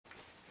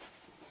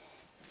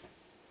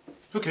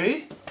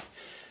Okay,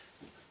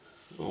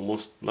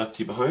 almost left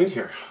you behind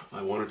here.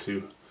 I wanted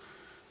to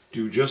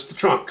do just the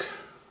trunk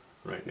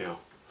right now,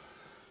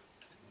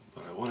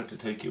 but I wanted to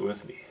take you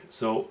with me,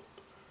 so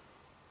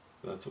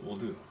that's what we'll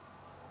do.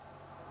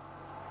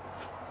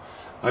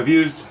 I've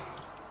used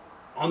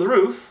on the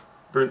roof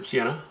burnt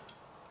sienna,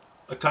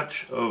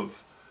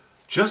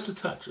 just a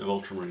touch of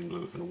ultramarine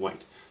blue and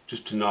white,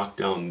 just to knock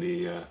down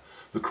the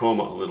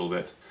chroma a little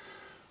bit.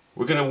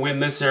 We're going to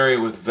win this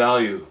area with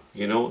value.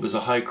 You know, there's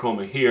a high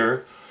chroma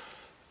here,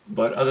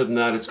 but other than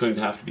that, it's going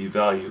to have to be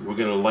value. We're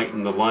going to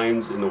lighten the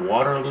lines in the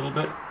water a little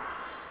bit,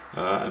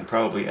 and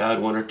probably add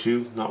one or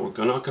two.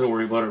 We're not going to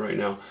worry about it right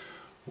now.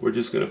 We're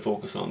just going to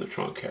focus on the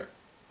trunk here.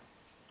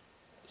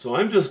 So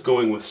I'm just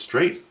going with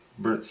straight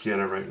burnt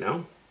sienna right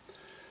now.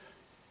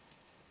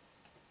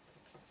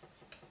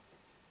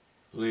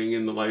 Laying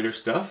in the lighter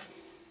stuff.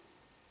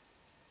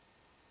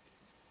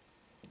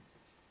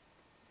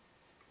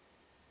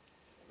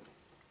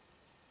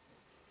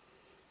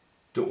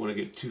 Don't want to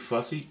get too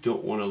fussy,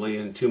 don't want to lay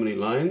in too many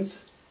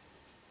lines.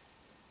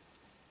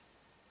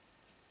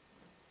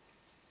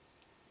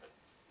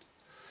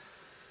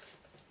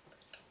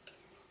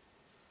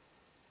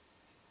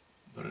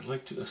 But I'd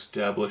like to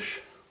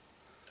establish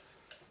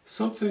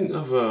something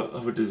of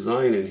a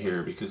design in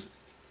here, because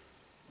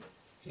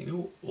you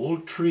know,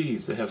 old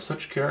trees, they have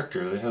such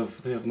character. They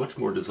have much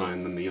more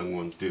design than the young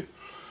ones do.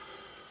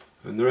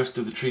 And the rest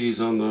of the trees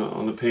on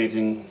the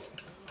painting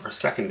are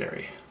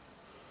secondary.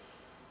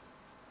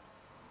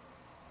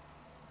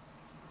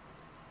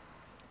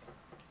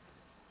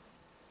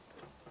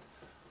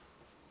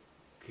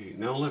 Okay,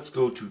 now let's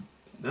go to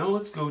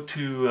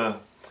a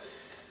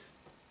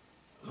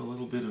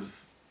little bit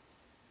of,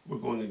 we're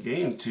going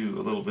again to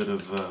a little bit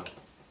of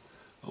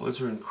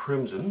alizarin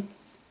crimson.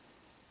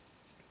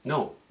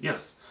 No,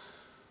 yes,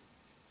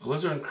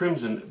 alizarin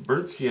crimson,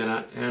 burnt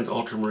sienna, and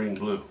ultramarine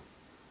blue.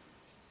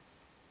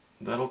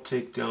 That'll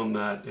take down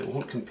that, it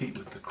won't compete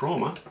with the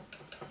chroma,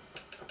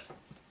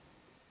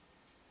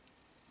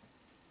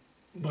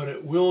 but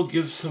it will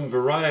give some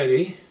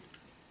variety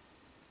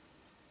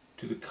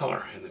to the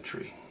color in the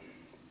tree.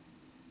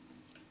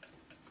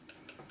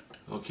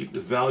 I'll keep the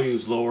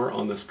values lower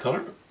on this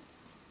color.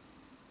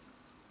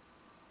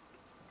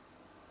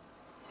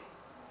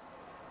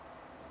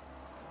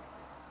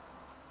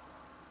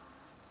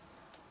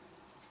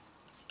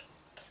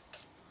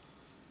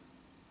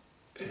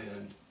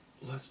 And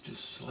let's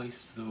just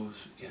slice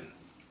those in.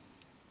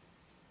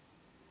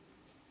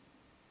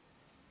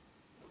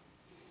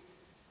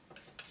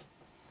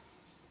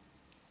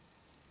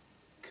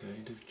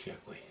 Kind of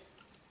gently.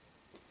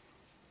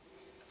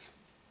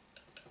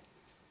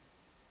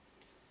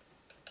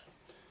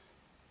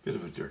 Bit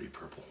of a dirty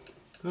purple.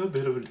 A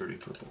bit of a dirty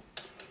purple.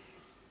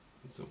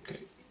 It's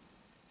okay.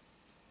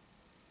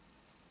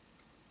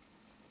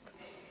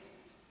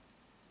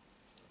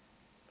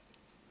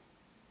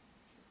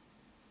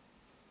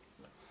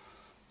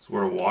 So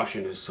where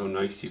washing is so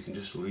nice, you can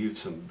just leave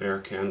some bare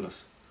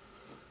canvas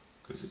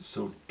because it's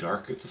so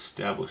dark, it's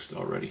established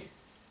already.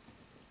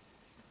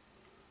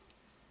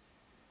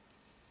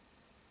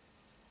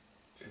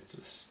 It's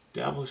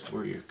established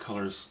where your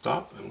colors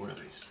stop and where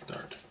they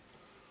start.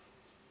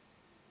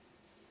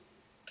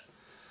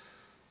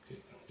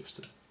 Okay, just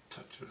a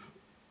touch of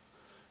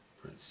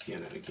burnt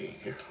sienna again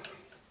here.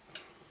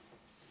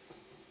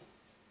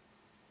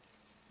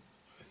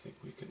 I think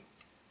we can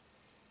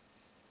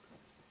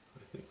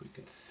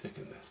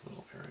thicken this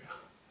little area.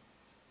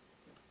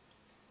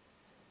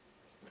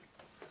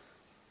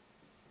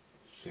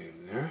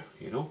 Same there,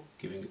 you know,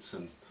 giving it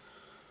some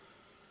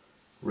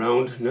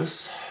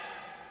roundness.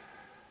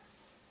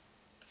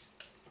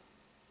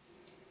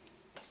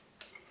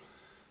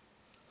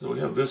 So we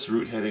have this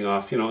root heading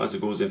off, you know, as it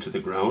goes into the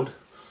ground,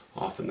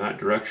 off in that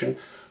direction.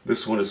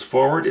 This one is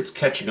forward, it's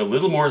catching a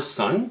little more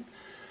sun.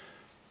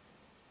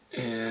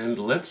 And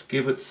let's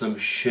give it some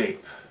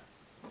shape.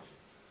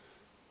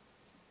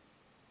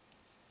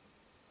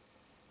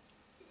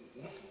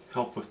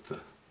 Help with the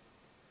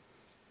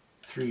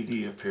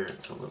 3D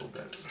appearance a little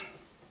bit.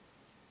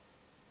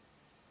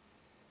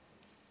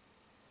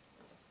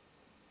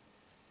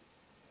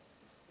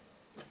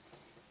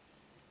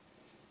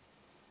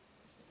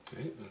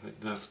 Okay, I think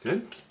that's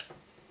good.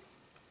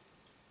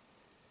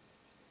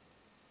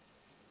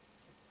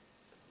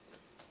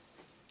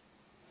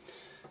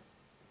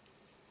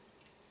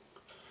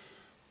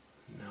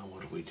 Now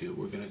what do?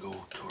 We're going to go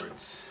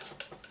towards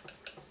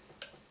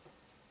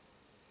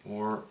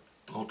more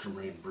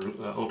ultramarine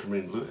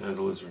blue and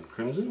alizarin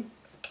crimson.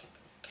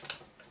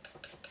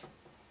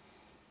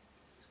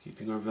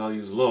 Keeping our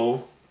values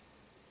low.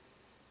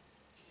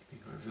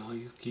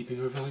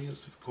 Keeping our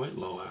values quite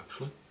low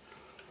actually.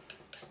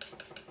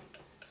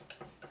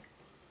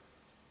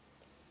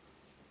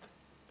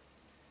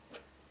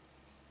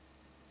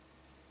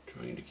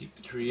 Trying to keep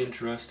the tree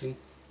interesting.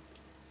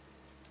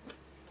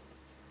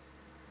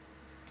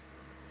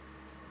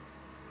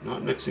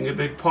 Not mixing a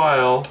big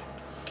pile.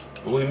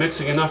 Only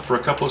mixing enough for a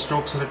couple of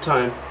strokes at a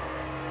time.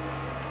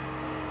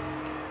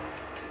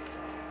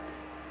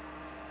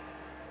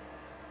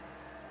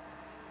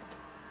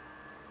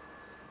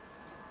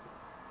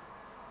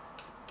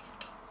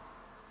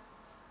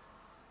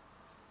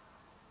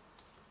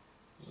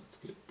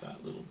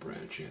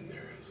 branch in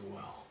there as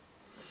well.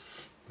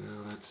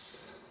 Now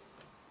that's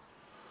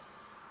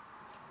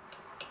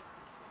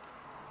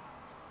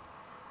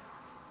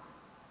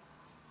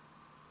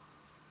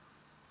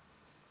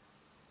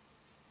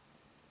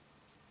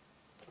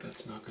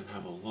not going to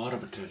have a lot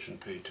of attention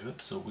paid to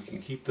it, so we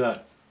can keep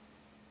that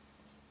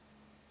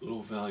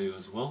low value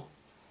as well.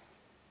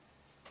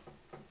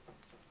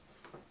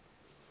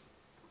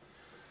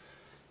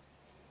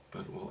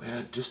 But we'll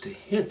add just a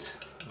hint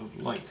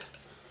of light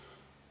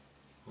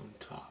on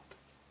top.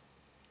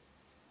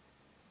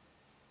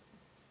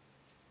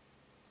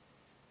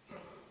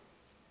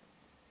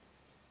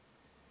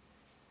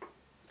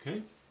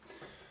 Okay.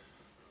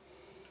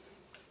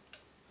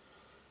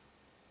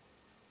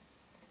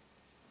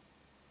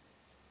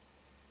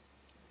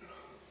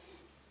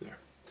 There.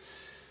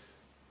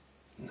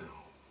 Now,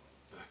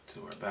 back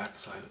to our back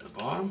side at the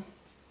bottom.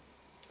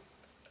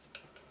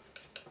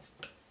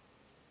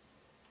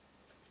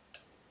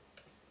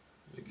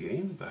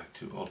 Again, back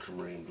to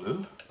ultramarine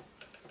blue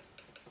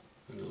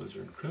and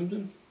alizarin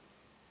crimson.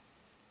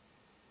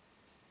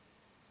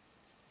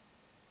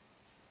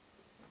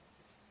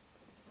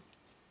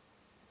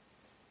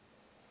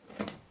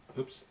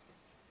 Oops.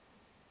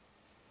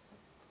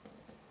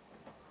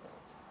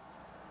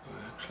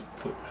 I actually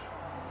put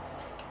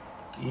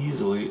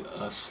easily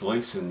a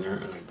slice in there,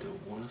 and I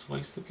don't want to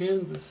slice the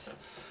canvas.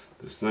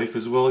 This knife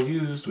is well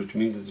used, which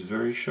means it's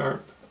very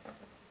sharp.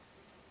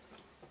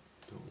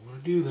 Don't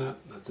want to do that.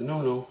 That's a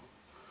no-no.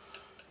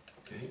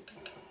 Okay,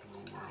 a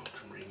little more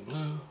ultramarine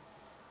blue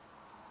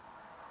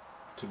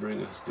to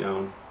bring us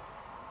down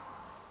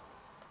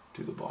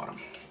to the bottom.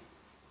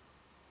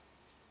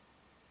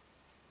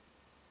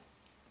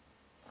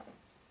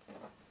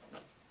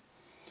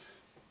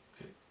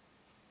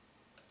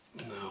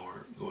 Now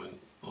we're going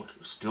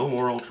still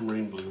more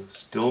ultramarine blue,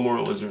 still more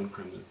alizarin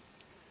crimson,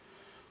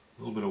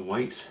 a little bit of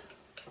white,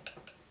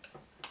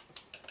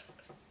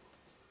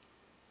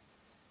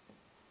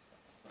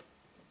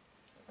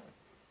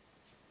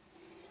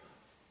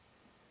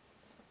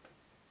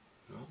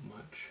 not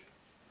much,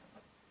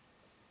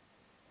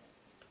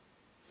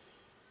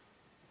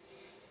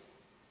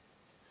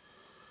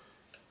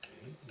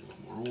 okay, a little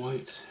more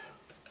white.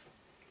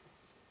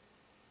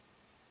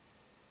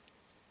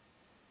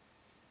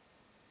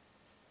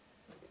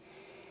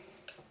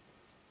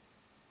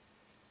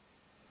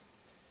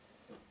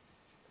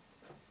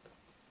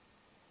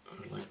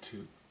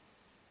 To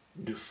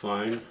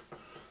define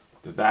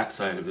the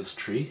backside of this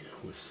tree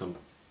with some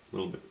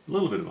little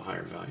bit of a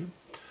higher value.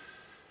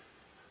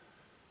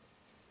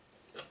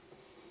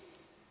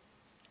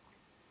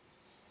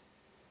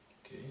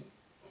 Okay,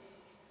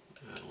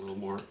 add a little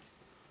more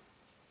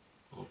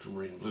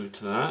ultramarine blue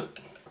to that.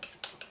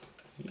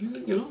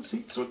 Using,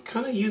 see, so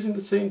kind of using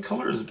the same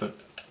colors, but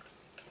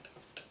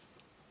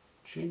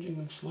changing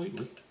them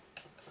slightly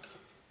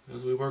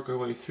as we work our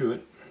way through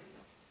it.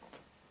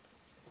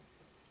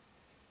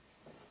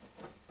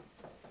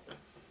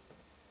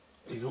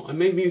 I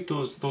may mute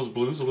those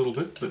blues a little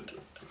bit, but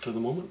for the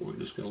moment we're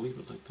just going to leave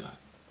it like that.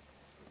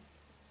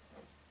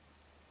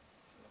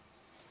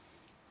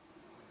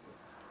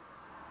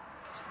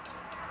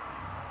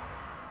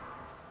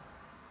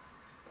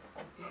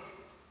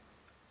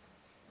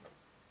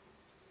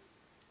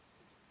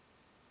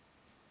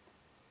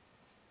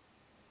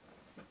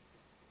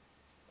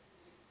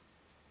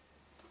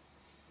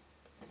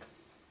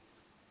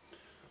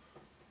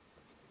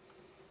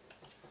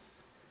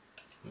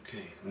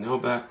 Okay, now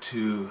back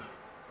to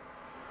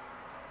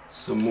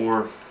some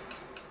more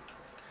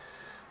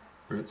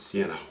burnt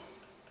sienna,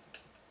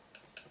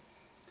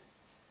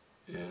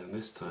 and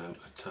this time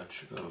a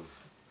touch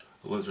of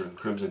alizarin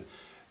crimson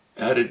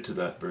added to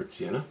that burnt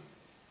sienna,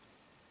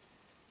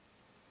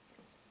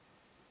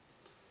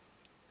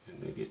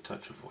 and maybe a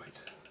touch of white.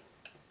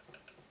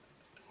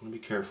 I want to be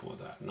careful with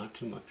that, not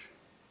too much.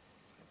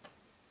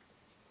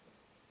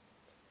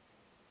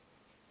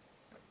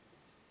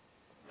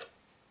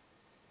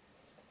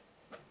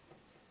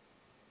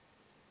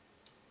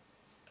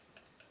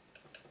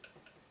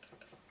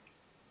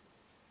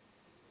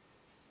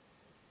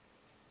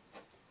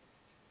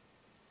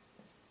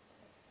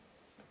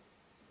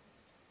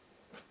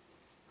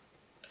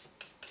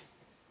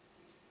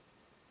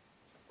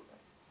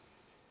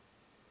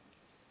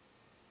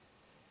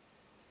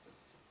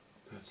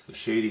 That's the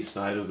shady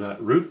side of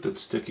that root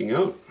that's sticking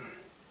out.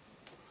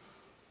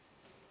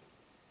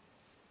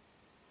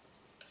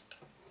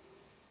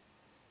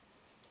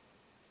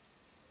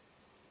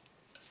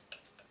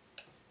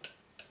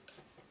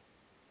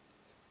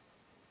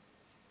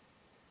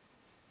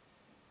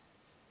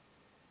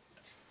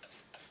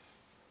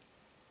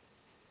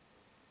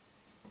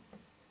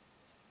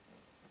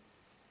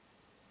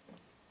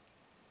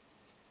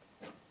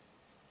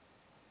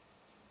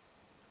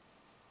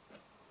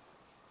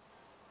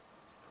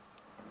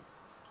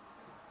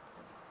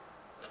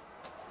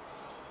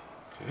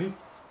 Okay.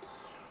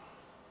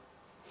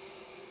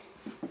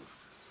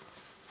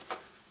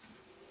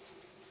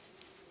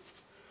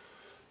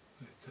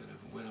 I kind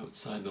of went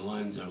outside the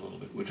lines there a little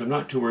bit, which I'm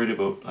not too worried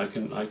about. I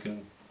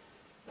can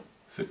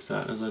fix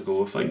that as I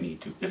go if I need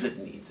to, if it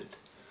needs it.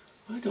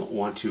 I don't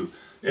want to,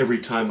 every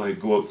time I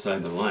go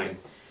outside the line,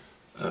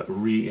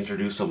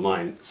 reintroduce a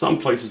line. Some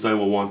places I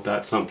will want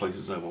that, some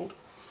places I won't.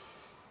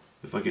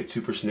 If I get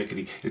too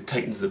persnickety, it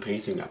tightens the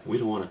painting up. We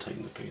don't want to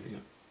tighten the painting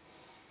up.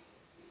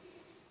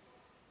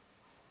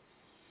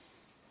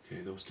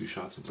 Okay, those two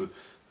shots of blue.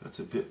 That's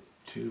a bit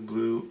too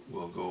blue.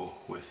 We'll go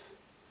with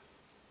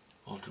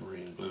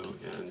ultramarine blue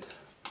and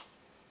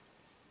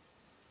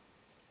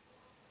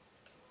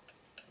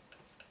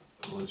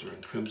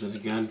alizarin crimson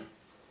again.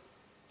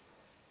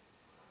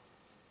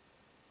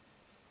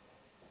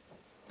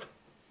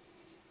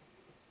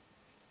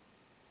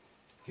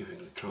 Giving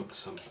the trunk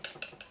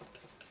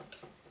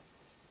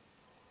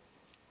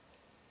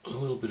a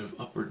little bit of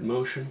upward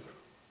motion.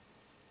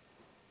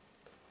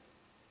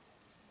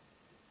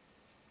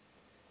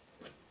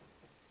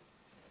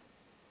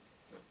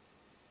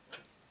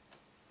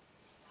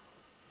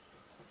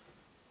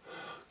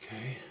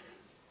 Okay.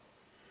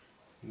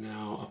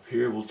 Now up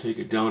here we'll take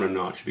it down a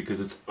notch because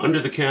it's under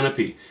the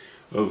canopy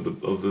of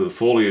the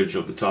foliage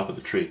of the top of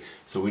the tree.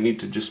 So we need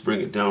to just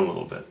bring it down a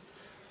little bit.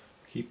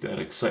 Keep that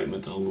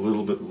excitement a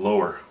little bit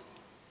lower.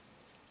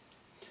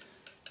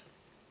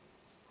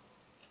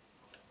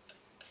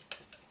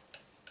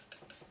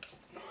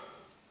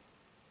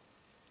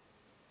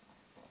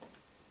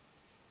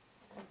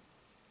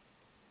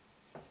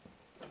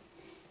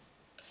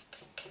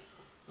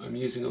 I'm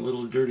using a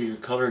little dirtier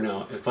color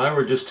now. If I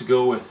were just to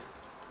go with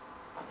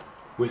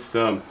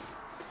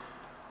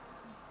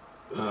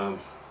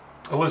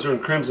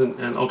alizarin crimson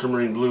and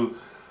ultramarine blue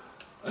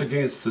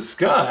against the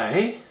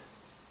sky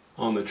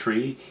on the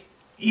tree,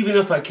 even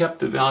if I kept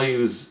the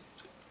values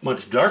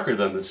much darker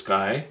than the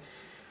sky,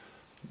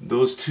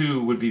 those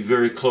two would be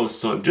very close.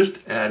 So I'm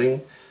just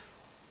adding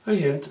a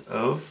hint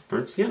of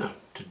burnt sienna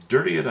to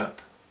dirty it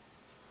up.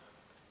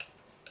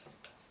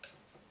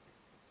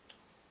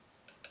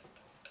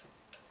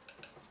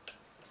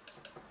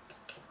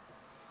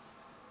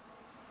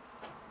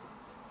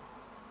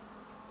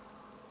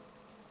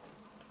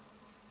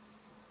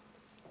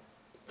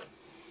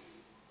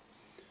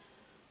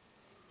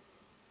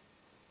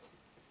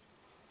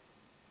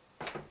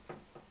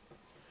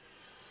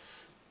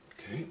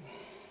 Okay,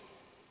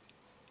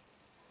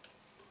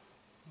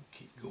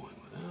 keep going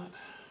with that.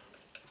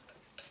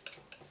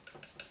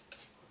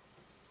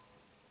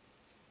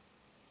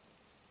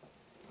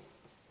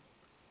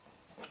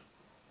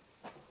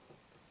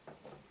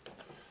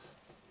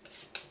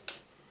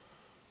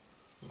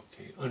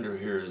 Okay, under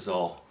here is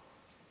all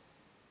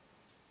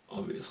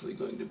obviously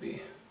going to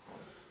be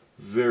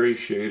very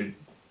shaded.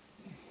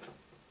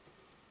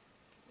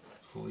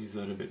 I'll leave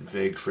that a bit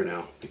vague for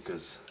now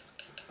because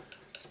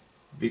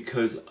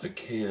I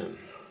can.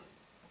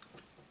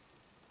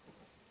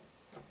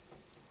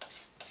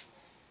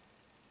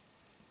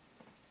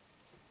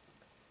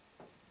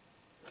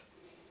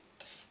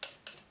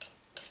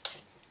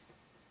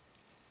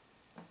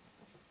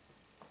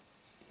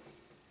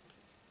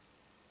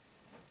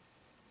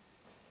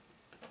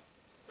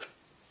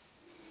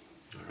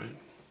 All right.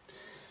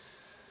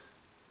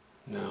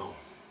 Now,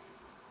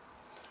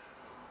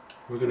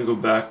 we're going to go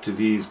back to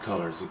these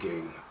colors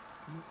again.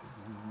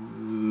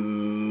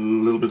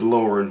 A little bit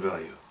lower in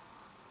value.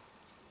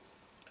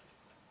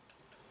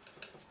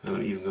 And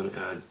I'm even going to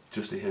add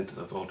just a hint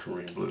of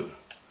ultramarine blue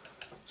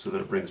so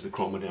that it brings the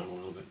chroma down a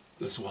little bit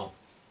as well.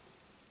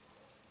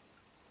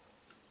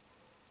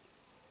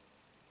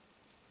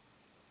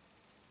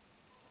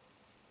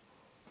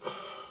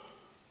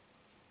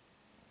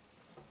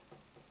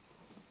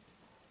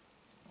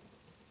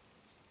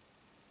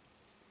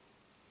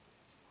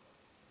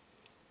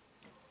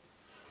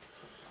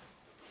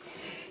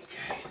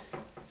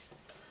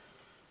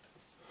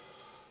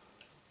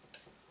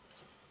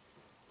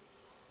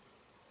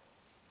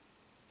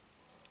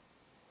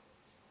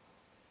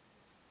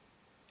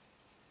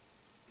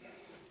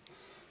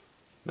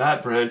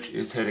 That branch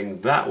is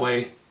heading that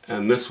way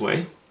and this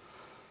way,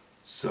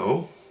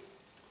 so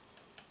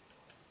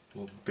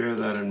we'll bear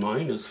that in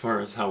mind as far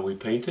as how we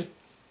paint it.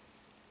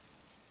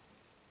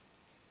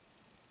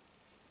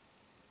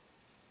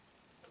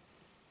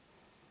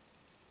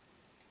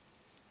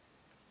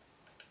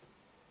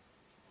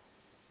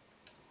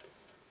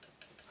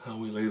 How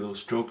we lay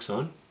those strokes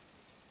on.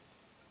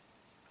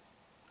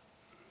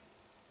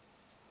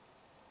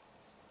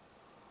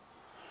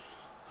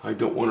 I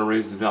don't want to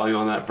raise the value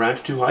on that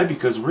branch too high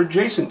because we're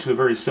adjacent to a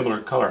very similar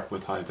color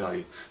with high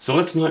value. So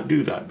let's not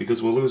do that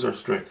because we'll lose our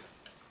strength.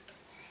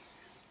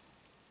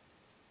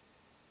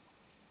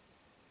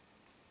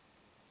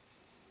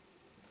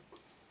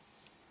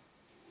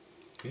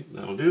 Okay,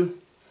 that'll do.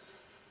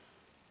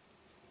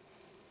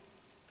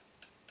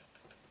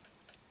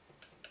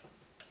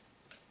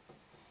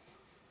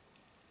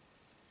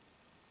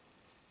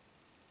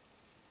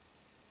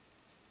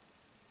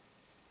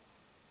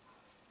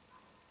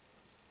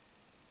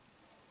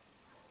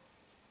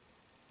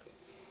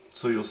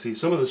 So you'll see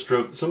some of the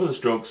strokes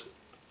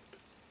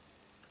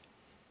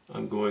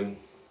I'm going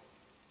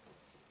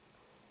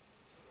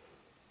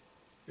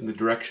in the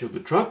direction of the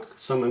trunk,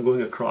 some I'm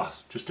going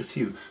across, just a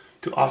few.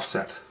 to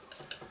offset,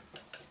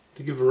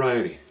 to give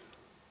variety.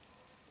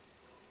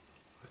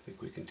 I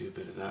think we can do a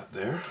bit of that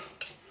there.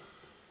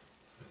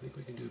 I think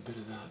we can do a bit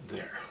of that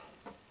there.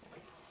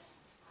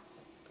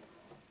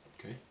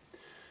 Okay.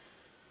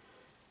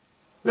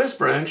 This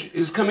branch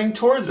is coming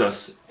towards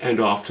us and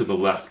off to the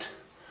left.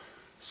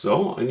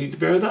 So I need to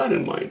bear that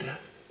in mind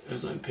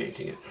as I'm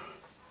painting it.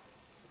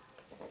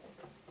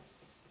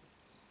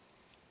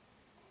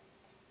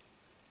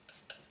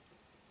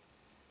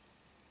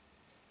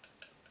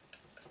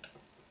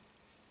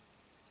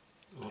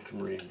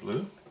 Ultramarine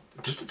blue,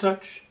 just a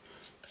touch,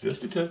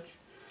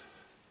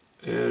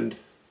 and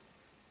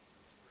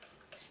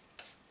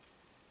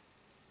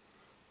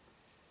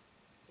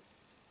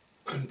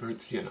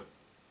unburnt sienna.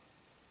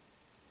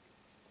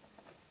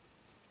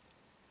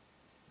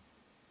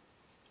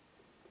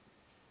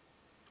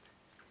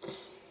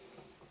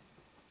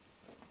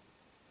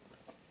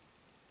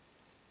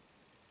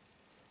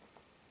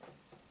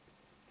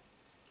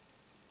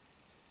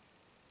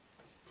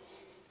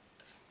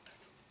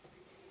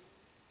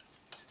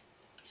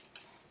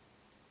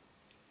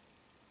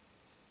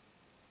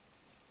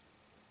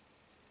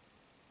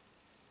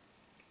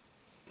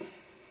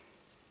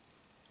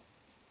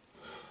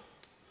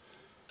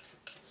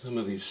 Some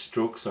of these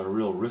strokes are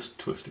real wrist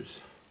twisters.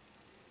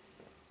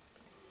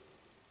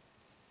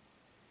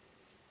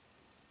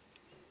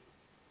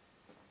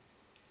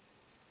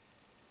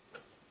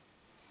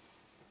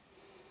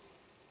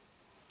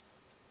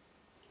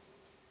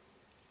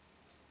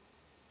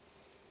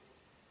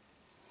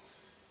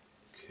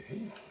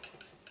 Okay.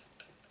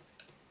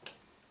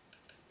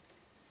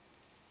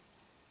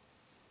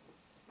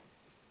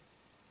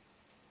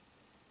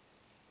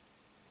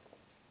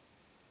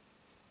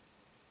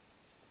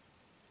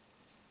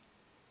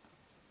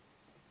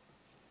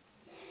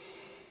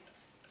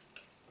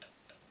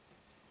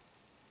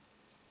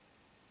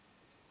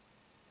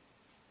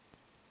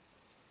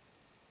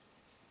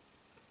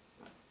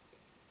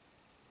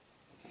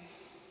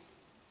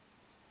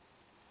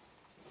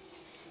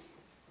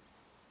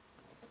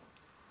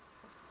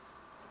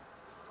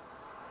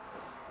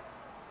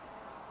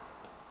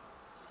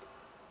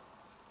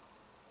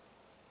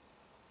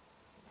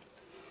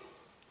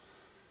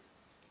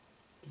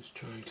 Just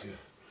trying to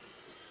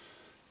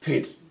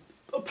paint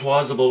a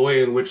plausible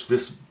way in which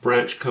this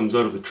branch comes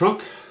out of the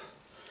trunk.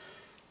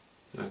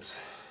 That's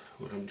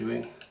what I'm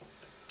doing.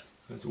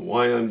 That's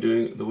why I'm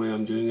doing it the way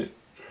I'm doing it.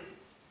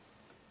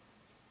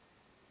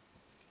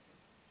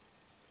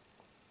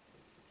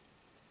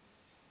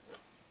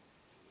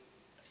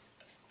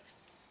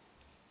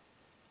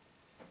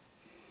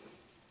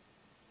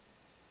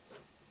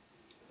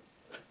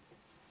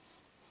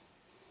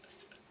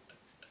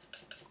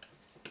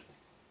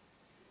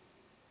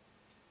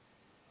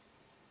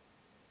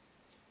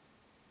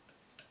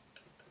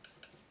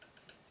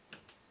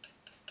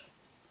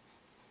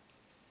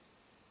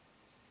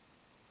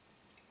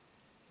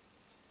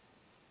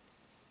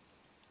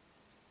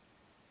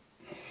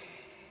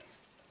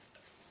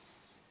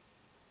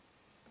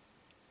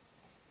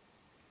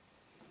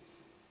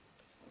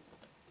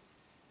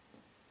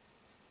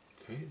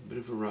 Okay, a bit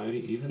of variety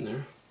even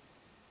there.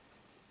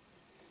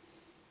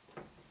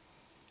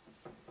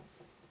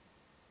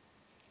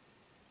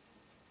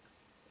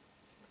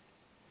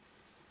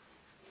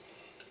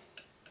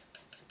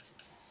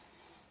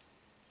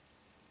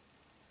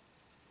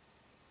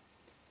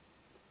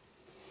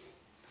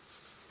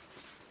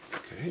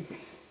 Okay.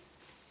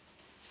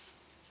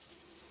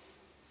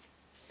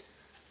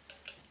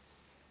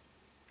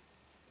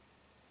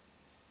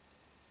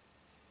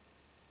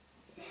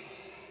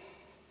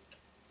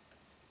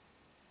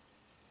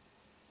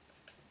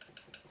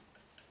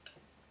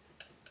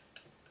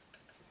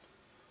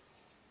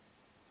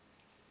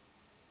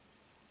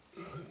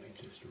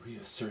 Just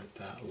reassert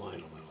that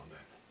line a little bit.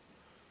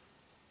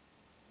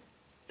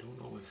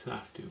 Don't always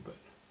have to, but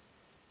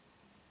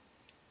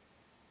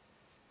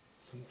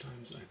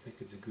sometimes I think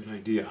it's a good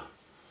idea.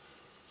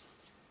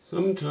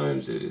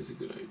 Sometimes it is a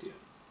good idea.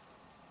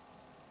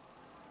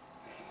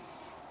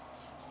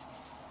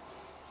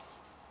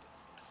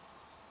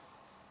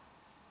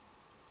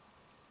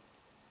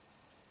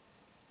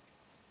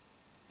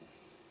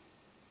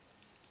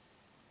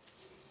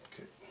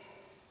 Okay.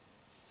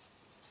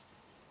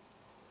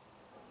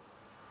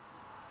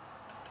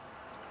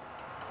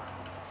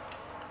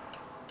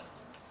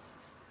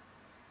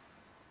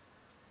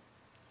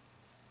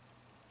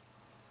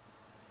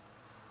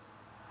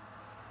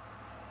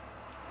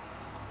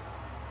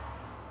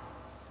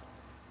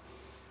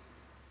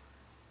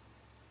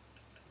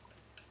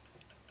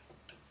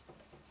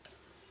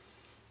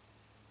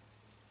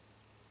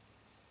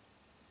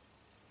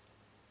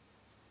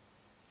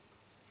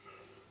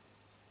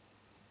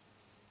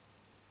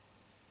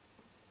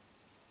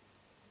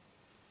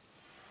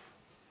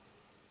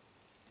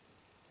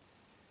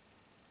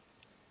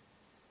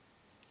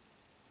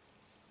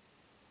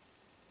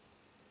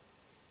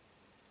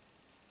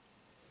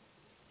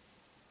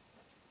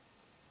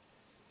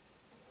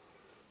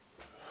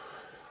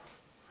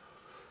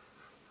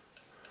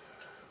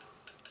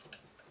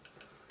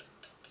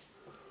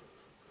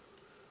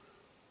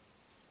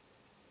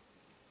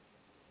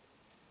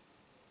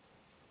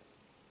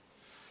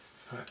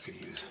 That could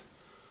use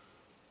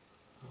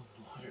a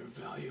little higher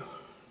value.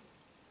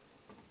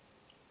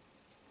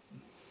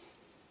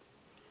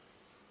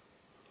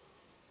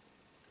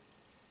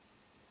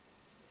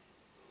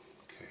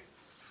 Okay.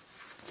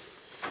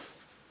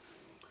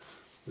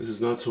 This is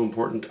not so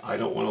important. I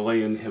don't want to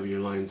lay in heavier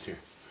lines here.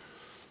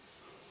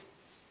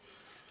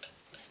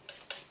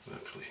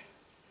 Actually,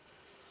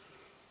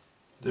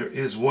 there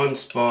is one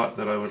spot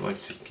that I would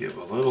like to give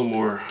a little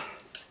more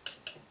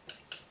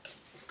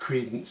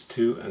credence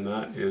to, and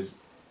that is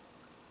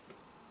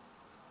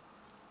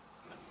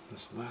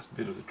this last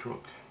bit of the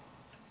trunk.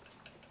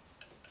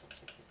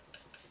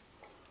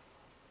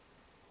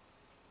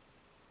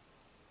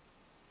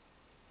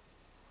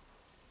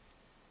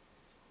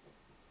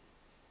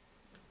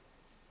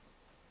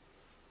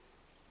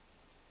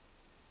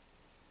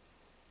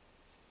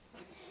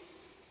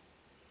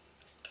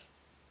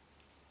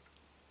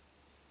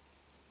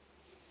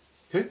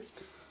 Okay,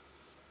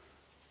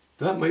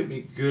 that might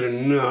be good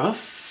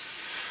enough.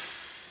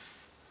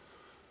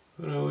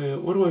 What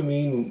do I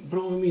mean?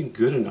 What do I mean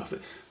good enough?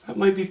 That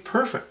might be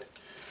perfect.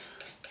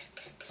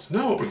 So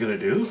now what we're going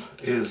to do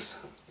is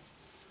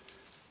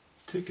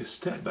take a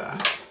step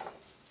back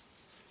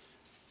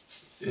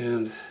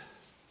and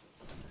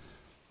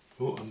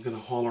I'm going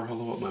to holler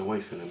hello at my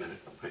wife in a minute,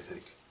 I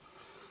think,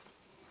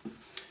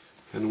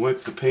 and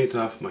wipe the paint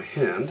off my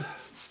hand,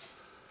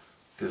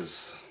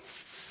 because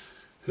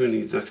who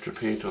needs extra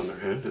paint on their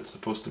hand? It's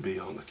supposed to be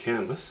on the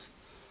canvas.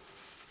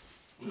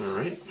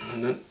 Alright,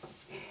 and then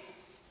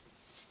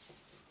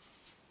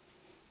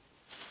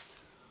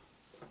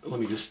let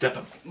me just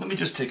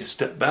take a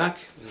step back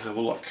and have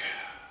a look.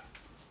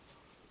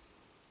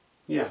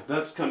 Yeah,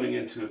 that's coming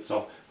into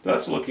itself.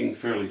 That's looking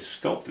fairly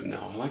sculpted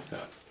now. I like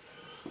that.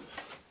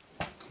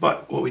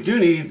 But what we do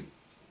need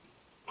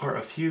are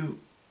a few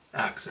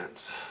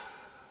accents.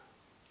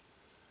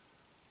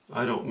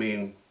 I don't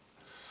mean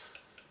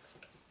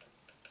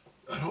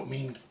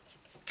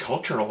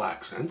cultural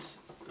accents.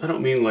 I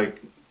don't mean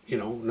like, you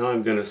know, now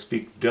I'm going to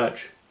speak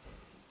Dutch.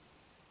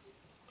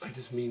 I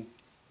just mean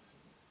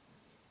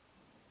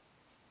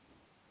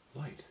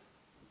light.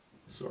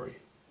 Sorry.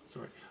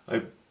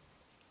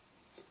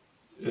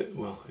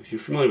 Well, if you're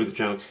familiar with the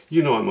channel,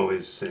 you know I'm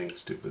always saying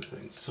stupid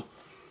things, so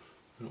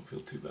I don't feel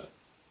too bad.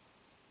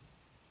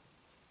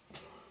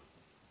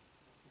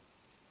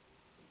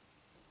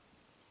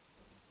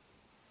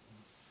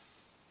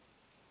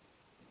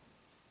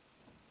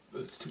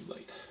 But it's too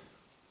light.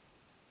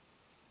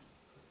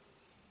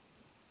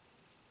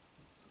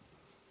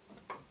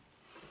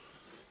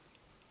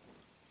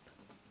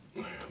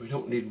 We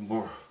don't need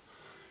more.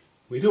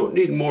 We don't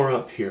need more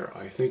up here.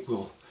 I think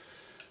we'll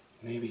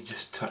maybe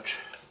just touch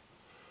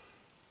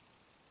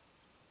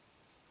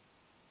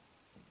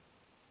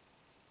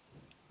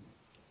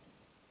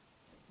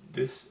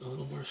this a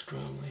little more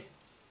strongly.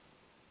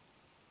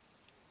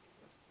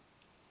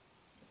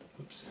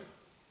 Oops.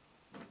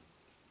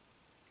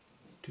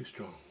 Too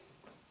strong.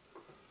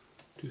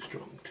 Too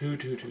strong. Too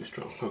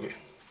strong. Okay.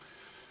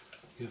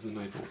 Give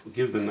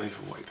the knife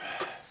a wipe.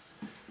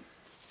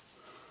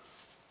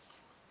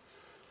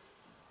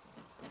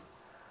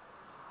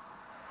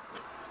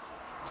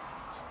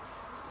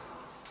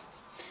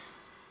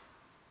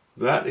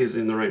 That is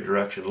in the right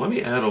direction. Let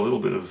me add a little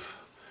bit of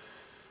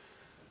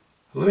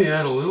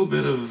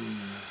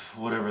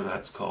whatever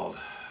that's called.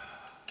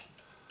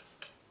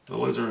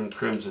 Alizarin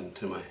crimson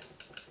to my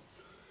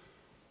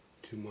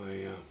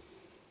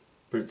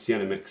burnt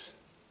sienna mix.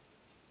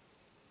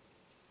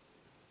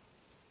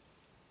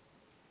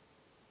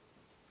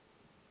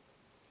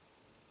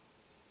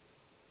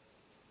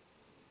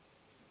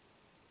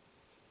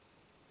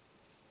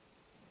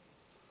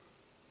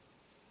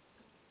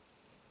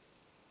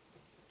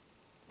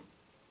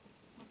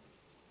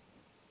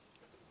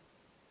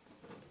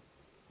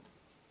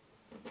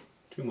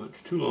 Too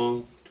much, too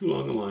long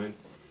a line.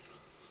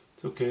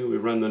 It's okay, we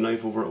run the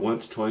knife over it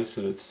once, twice,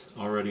 and it's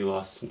already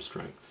lost some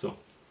strength, so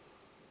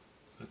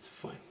that's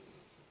fine.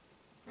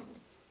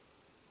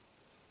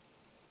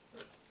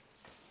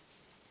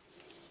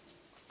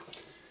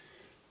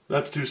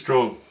 That's too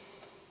strong.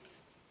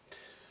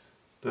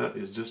 That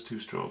is just too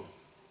strong.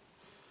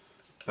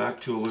 Back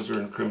to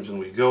alizarin crimson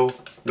we go.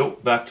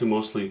 Nope, back to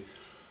mostly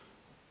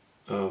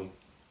burnt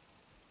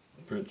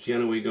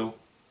sienna we go.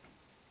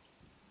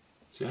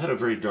 See, I had a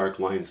very dark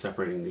line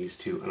separating these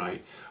two, and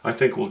I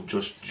think we'll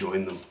just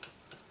join them.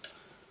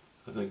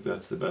 I think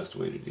that's the best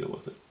way to deal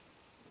with it.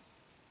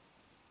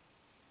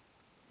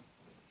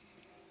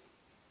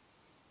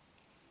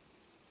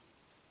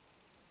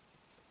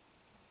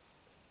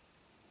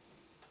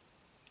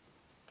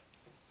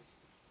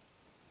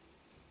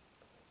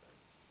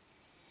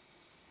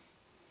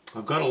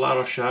 I've got a lot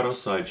of shadow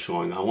side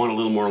showing. I want a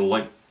little more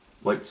light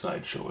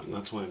side showing.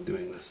 That's why I'm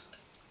doing this.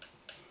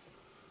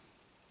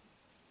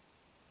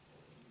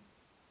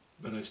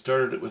 But I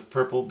started it with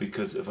purple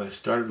because if I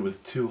started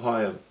with too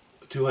high a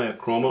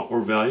chroma or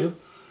value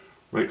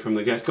right from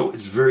the get-go,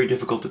 it's very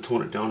difficult to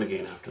tone it down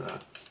again after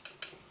that.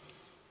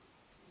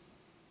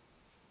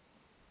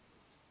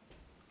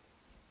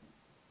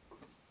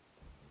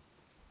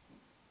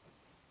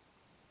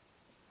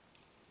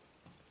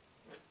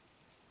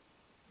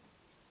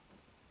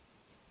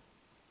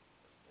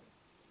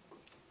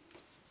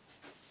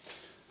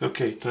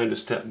 Okay, time to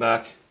step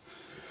back.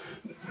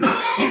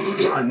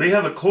 I may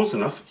have it close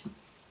enough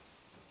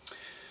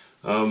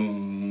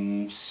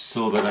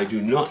so that I do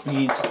not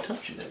need to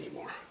touch it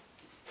anymore.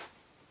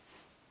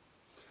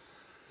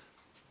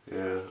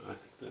 Yeah,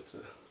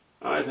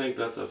 I think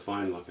that's a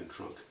fine looking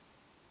trunk.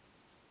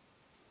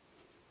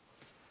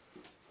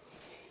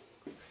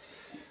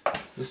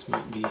 This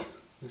might be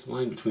this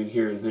line between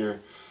here and there.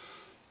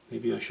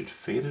 Maybe I should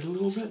fade it a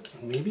little bit.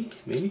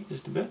 Maybe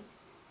just a bit.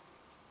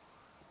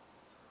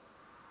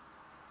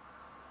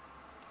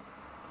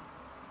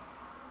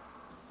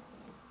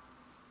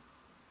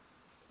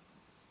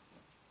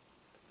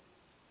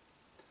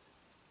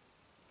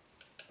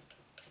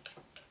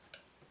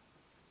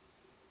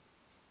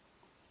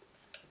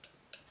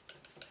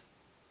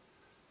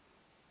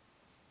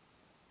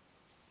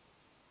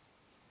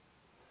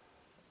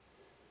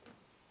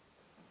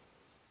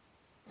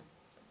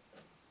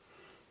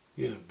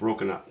 Yeah,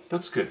 broken up.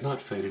 That's good.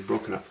 Not faded,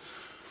 broken up.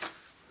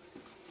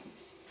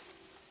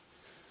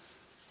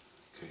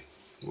 Okay,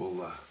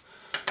 we'll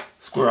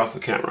square off the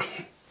camera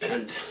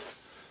and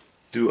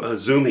do a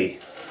zoomie.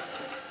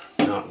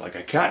 Not like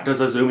a cat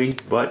does a zoomie,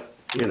 but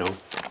you know,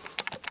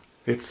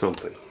 it's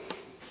something.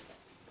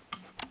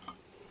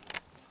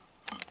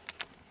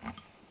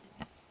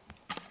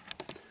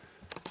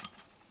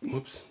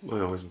 Whoops, I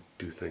always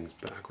do things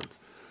backwards.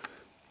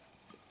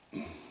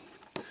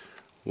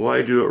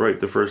 Why do it right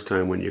the first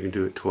time when you can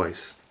do it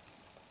twice?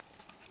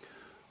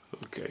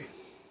 Okay,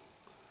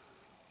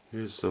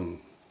 here's some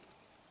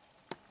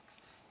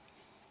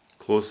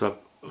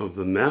close-up of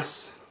the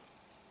mess.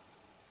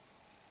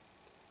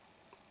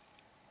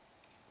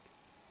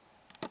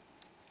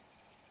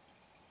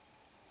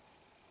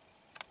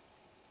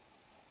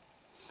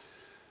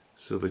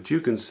 So that you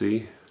can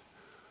see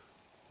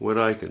what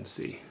I can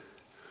see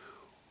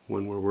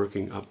when we're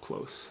working up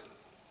close.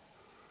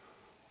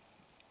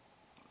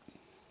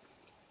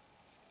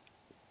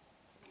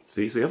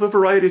 See, so you have a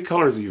variety of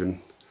colors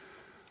even.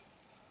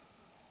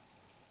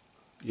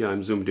 Yeah,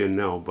 I'm zoomed in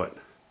now, but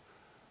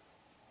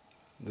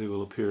they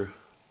will appear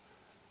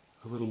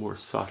a little more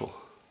subtle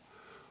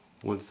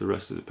once the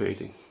rest of the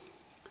painting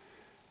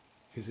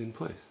is in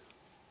place.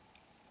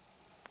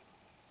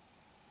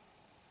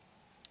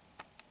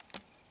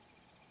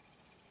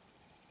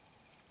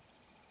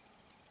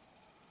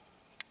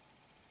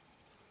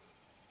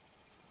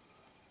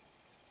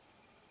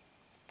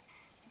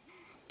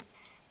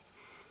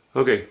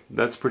 Okay,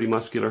 that's pretty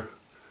muscular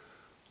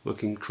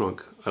looking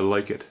trunk. I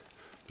like it.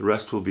 The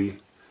rest will be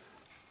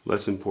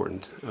less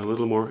important, a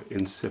little more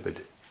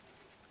insipid.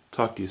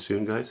 Talk to you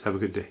soon, guys. Have a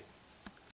good day.